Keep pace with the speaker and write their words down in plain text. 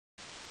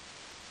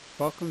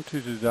Welcome to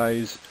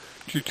today's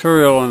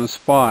tutorial on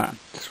Aspire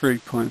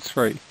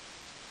 3.3.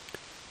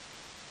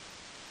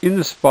 In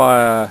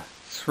Aspire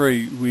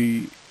 3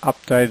 we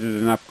updated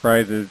and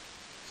upgraded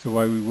the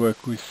way we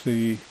work with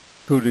the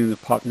building the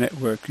pipe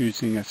network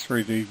using a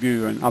 3D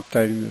view and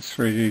updating the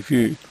 3D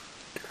view.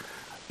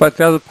 But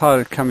the other part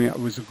of coming up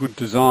with a good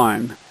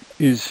design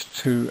is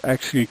to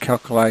actually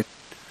calculate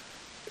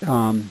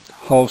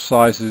hole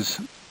sizes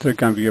that are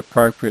going to be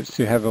appropriate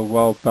so you have a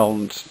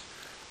well-balanced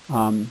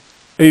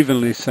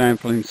evenly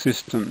sampling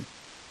system.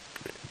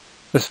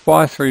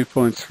 Aspire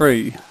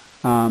 3.3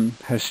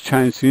 has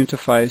changed the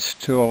interface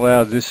to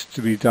allow this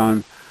to be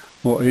done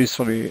more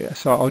easily.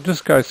 So I'll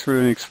just go through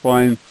and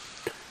explain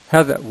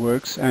how that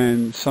works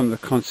and some of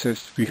the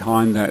concepts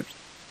behind that.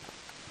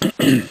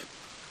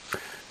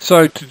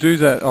 So to do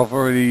that, I've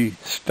already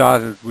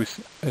started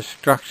with a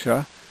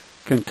structure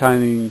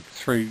containing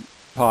three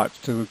pipes.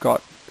 So we've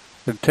got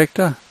a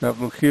detector,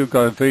 look here, we've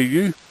got a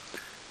VU,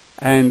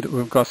 and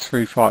we've got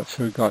three pipes.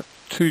 So we've got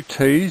two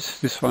T's,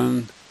 this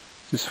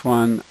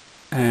one,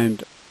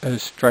 and a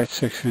straight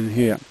section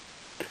here.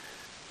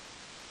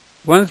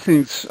 One of the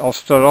things I'll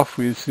start off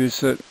with is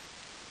that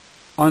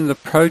on the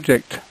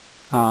project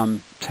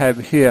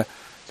tab here,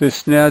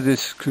 there's now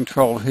this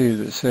control here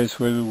that says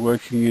whether we're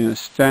working in a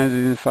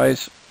standard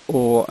interface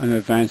or an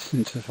advanced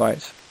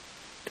interface.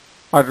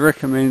 I'd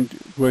recommend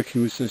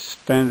working with a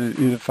standard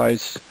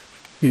interface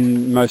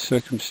in most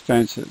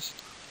circumstances,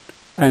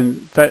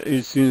 and that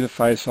is the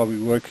interface I'll be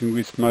working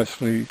with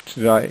mostly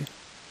today.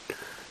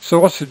 So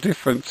what's the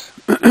difference?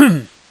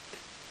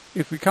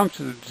 If we come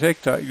to the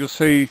detector, you'll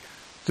see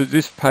that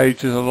this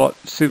page is a lot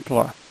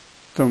simpler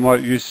than what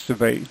it used to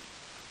be.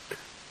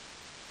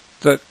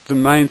 That the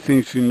main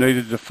things you need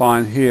to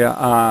define here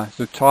are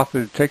the type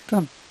of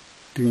detector,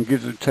 you can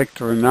give the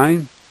detector a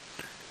name,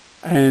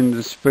 and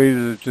the speed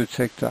of the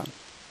detector.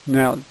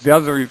 Now the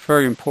other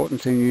very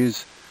important thing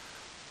is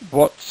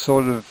what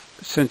sort of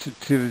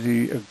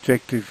sensitivity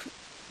objective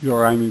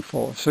you're aiming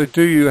for. So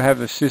do you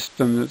have a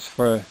system that's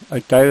for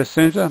a data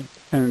center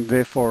and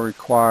therefore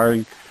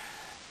requiring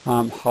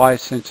high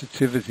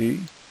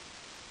sensitivity,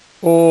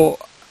 or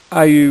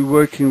are you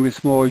working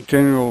with more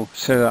general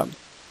setup,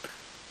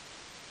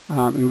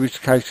 in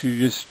which case you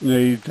just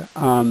need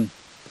a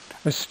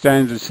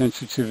standard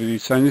sensitivity?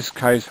 So in this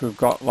case we've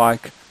got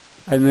like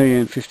an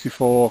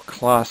EN54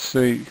 class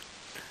C,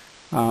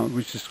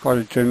 which is quite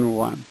a general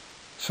one.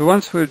 So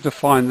once we've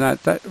defined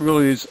that, that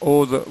really is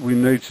all that we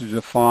need to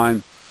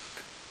define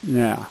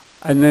now.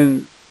 And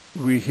then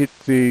we hit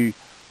the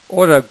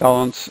auto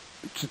balance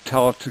to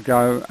tell it to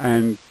go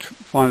and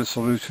find a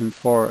solution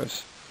for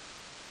us.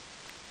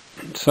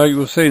 So you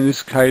will see in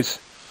this case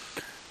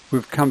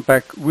we've come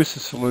back with a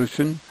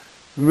solution.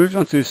 We moved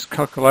on to this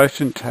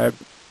calculation tab,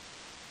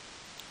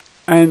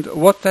 and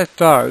what that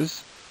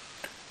does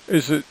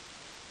is it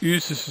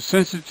uses a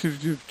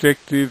sensitivity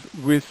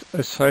objective with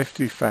a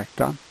safety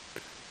factor,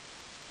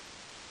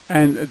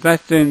 and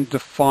that then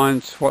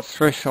defines what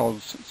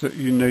thresholds that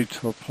you need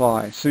to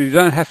apply. So you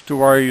don't have to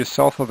worry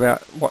yourself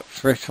about what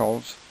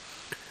thresholds,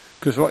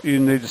 because what you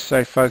need to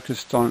stay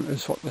focused on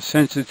is what the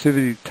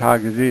sensitivity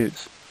target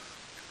is.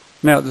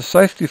 Now the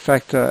safety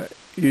factor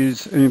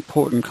is an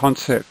important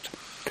concept.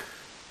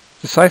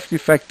 The safety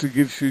factor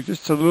gives you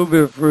just a little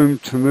bit of room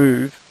to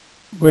move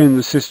when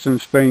the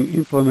system's being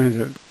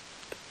implemented.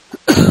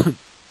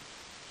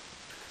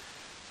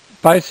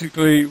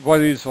 Basically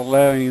what it's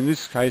allowing in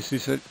this case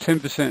is a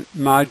 10%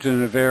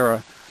 margin of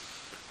error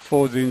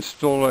for the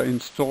installer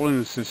installing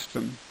the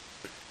system,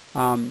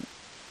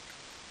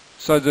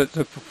 so that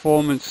the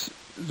performance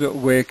that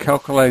we're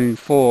calculating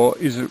for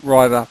isn't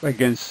right up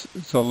against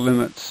the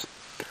limits,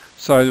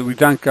 so that we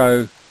don't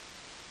go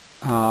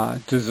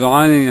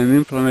designing and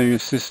implementing a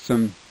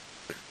system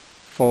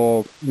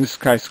for, in this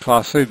case,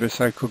 class C, but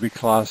say it could be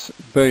class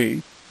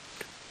B,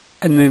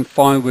 and then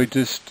find we're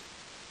just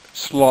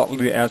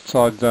slightly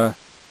outside the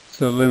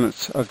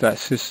limits of that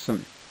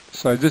system.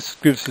 So this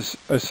gives us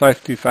a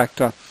safety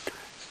factor,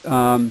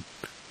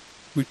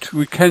 which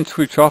we can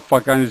switch off by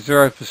going to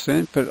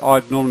 0%, but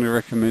I'd normally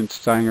recommend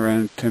staying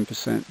around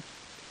 10%.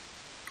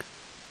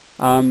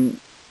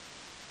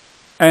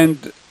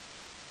 And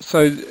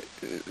so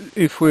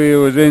if we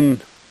were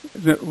then,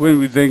 when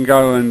we then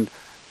go and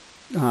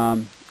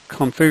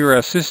configure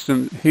our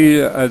system,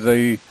 here are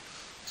the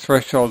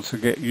thresholds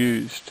that get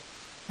used.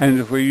 And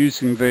if we're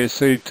using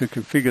VSC to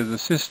configure the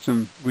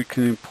system, we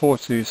can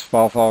import the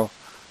Aspire file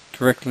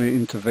directly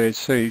into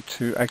VSC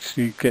to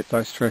actually get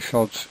those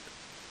thresholds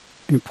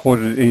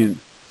imported in.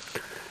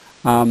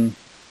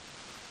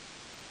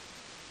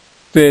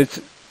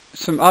 There's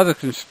some other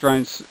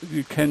constraints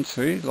you can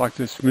see, like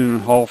this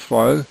minimum hole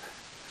flow,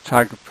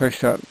 target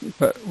pressure,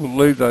 but we'll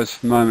leave those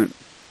for the moment.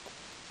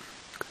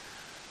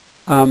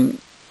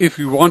 If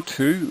we want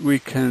to, we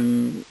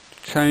can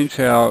change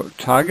our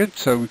target,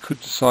 so we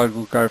could decide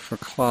we'll go for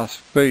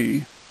class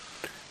B.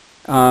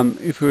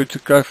 If we were to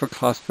go for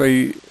class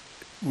B,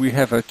 we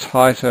have a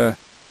tighter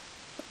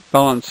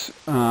balance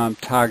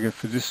target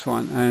for this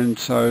one, and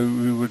so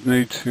we would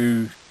need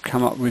to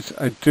come up with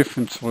a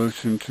different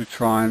solution to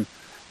try and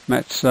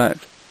match that.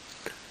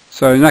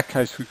 So in that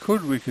case we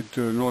could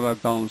do an auto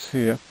balance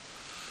here.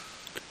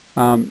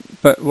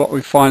 But what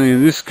we're finding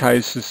in this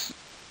case is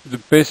the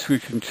best we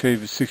can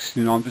achieve is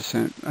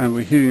 69%, and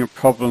we're hitting a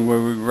problem where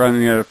we're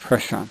running out of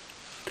pressure.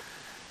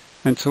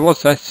 And so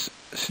what that's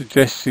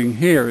suggesting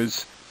here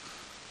is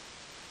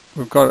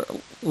we've got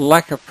a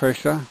lack of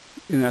pressure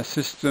in our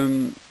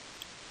system,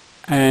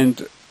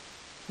 and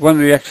one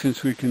of the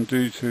actions we can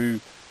do to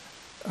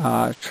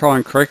try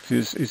and correct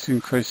this is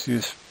increase the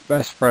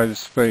aspirator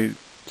speed.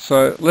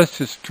 So let's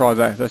just try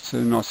that. That's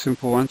a nice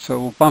simple one. So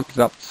we'll bump it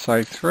up to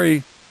say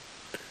 3,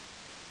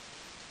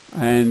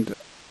 and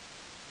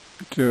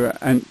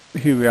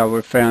here we are,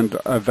 we've found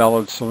a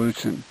valid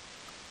solution.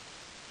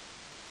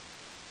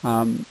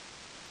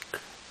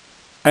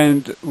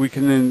 And we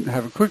can then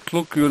have a quick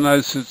look. You'll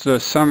notice that the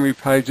summary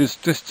page is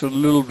just a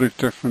little bit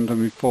different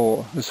than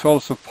before. As well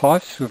as the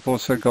pipes, we've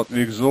also got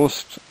the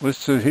exhaust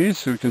listed here,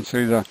 so we can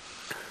see the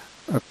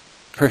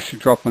pressure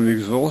drop on the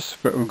exhaust,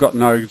 but we've got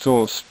no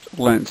exhaust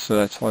length, so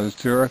that's why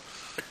it's 0.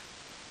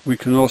 We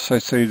can also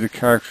see the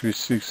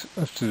characteristics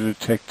of the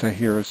detector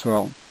here as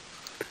well.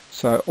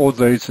 So all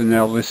these are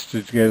now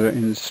listed together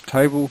in this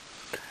table,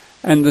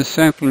 and the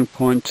sampling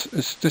point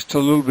is just a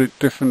little bit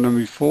different than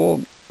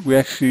before. We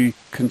actually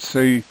can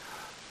see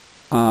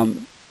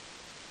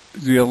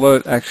the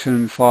alert,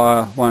 action,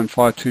 fire 1,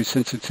 fire 2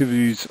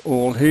 sensitivities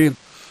all here,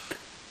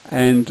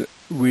 and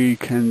we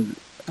can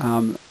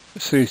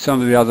see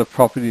some of the other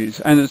properties.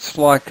 And it's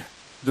like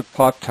the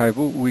pipe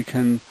table, we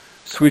can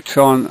switch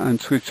on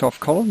and switch off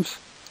columns.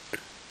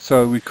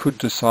 So we could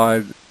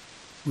decide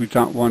we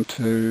don't want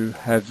to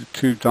have the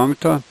tube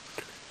diameter,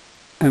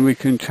 and we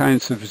can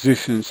change the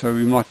position, so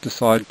we might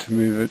decide to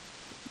move it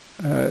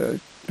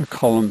a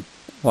column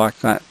like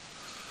that.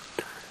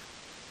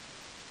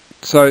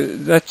 So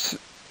that's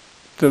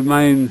the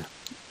main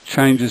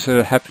changes that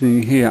are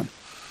happening here.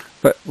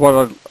 But what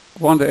I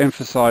want to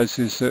emphasize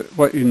is that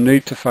what you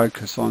need to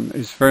focus on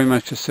is very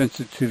much a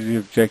sensitivity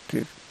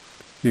objective.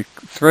 Your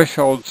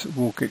thresholds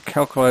will get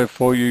calculated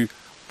for you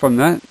from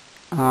that,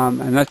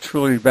 and that's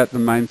really about the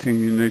main thing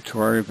you need to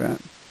worry about.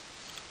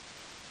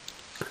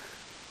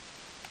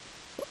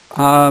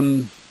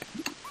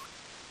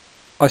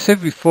 I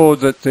said before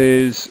that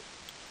there's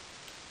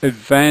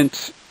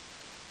advanced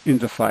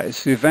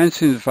interface. The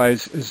advanced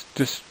interface is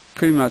just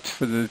pretty much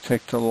for the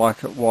detector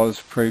like it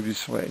was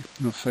previously.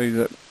 You'll see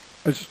that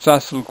it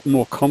starts to look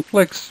more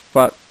complex,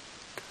 but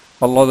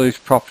a lot of these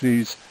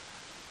properties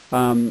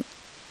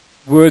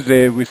were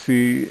there with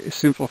the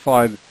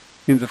simplified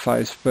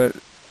interface, but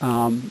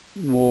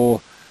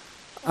more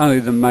only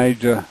the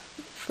major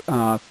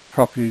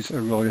properties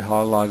are really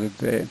highlighted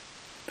there.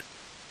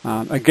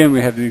 Again,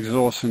 we have the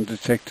exhaust and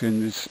detector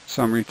in this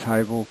summary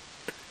table.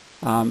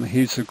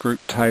 Here's the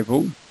group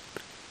table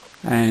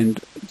and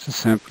the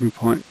sampling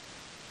point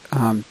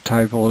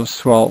table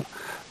as well.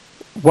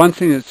 One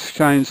thing that's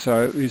changed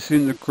though is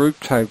in the group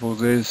table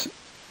there's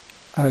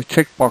a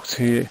checkbox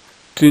here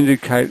to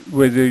indicate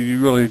whether you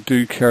really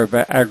do care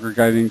about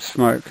aggregating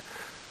smoke.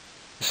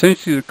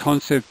 Essentially the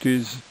concept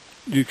is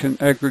you can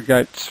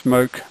aggregate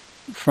smoke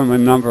from a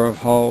number of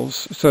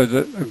holes so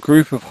that a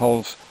group of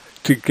holes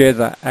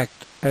together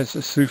act as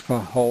a super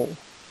hole.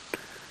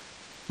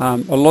 A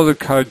lot of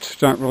codes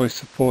don't really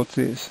support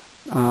this.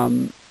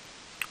 A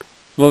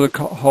lot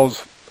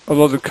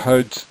of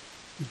codes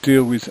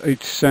deal with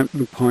each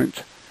sampling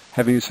point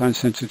having its own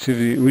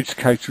sensitivity, in which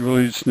case you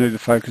really just need to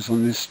focus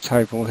on this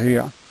table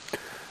here.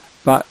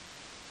 But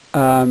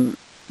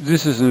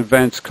this is an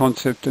advanced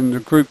concept, and the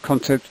group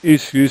concept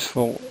is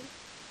useful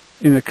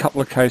in a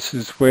couple of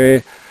cases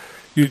where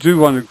you do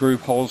want to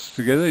group holes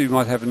together. You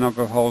might have a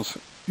number of holes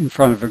in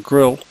front of a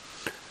grill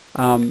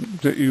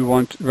that you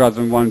want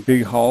rather than one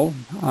big hole.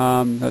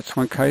 That's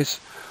one case.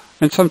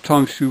 And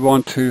sometimes you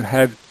want to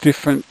have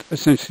different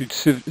essentially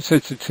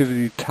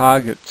sensitivity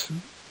targets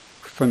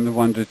from the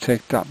one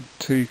detector.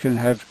 So you can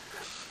have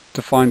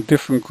define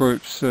different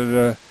groups that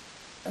are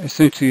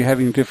essentially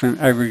having different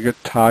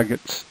aggregate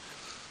targets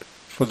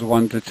for the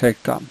one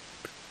detector.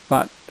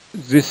 But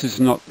this is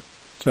not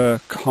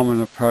the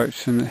common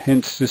approach, and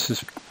hence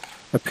this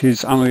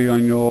appears only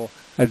on your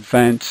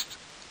advanced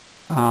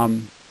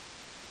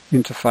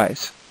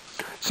interface.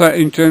 So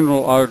in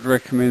general, I would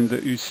recommend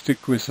that you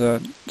stick with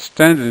a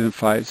standard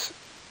interface,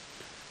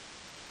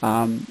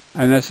 and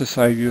as I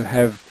say, you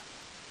have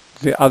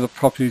the other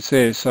properties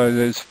there. So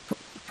there's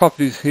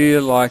properties here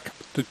like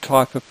the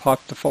type of pipe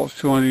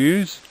defaults you want to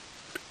use.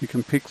 You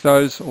can pick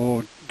those,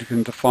 or you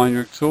can define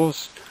your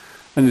exhaust.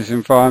 And there's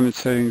environment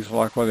settings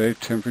like what air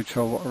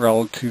temperature, what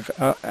relative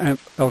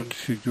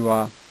altitude you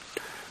are.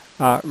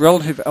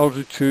 Relative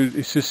altitude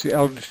is just the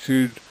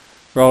altitude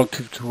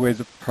relative to where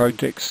the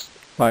project's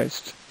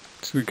based.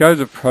 So we go to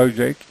the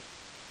project,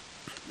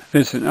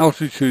 there's an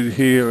altitude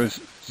here of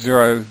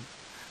 0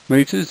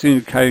 meters,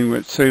 indicating we're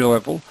at sea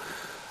level.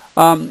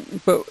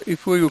 But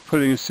if we were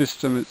putting a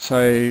system at,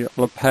 say,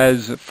 La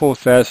Paz at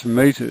 4,000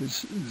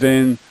 meters,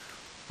 then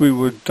we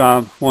would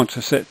want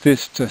to set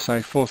this to,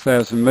 say,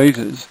 4,000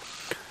 meters.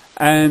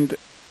 And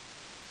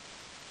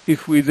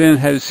if we then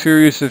had a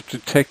series of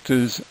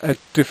detectors at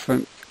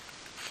different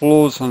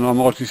floors on a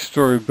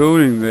multi-story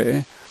building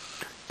there,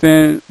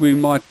 then we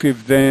might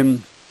give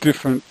them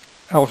different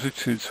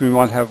altitudes. We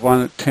might have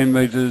one at 10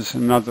 meters,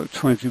 another at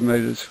 20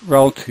 meters,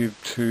 relative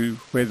to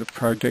where the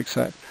project's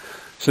at.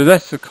 So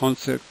that's the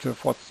concept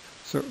of what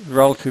the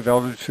relative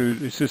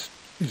altitude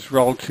is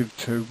relative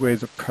to where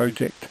the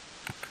project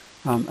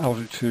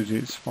altitude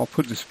is. I'll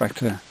put this back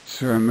to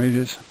 0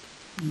 meters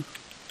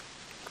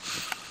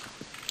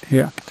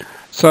here.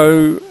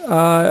 So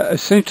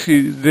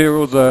essentially there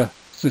are the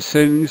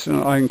settings,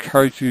 and I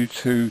encourage you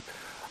to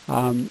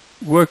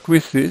work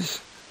with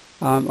this.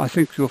 I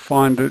think you'll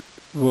find it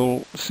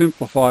will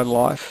simplify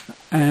life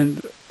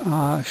and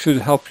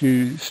should help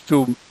you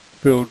still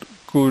build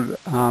good,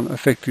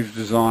 effective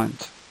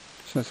designs.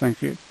 So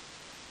thank you.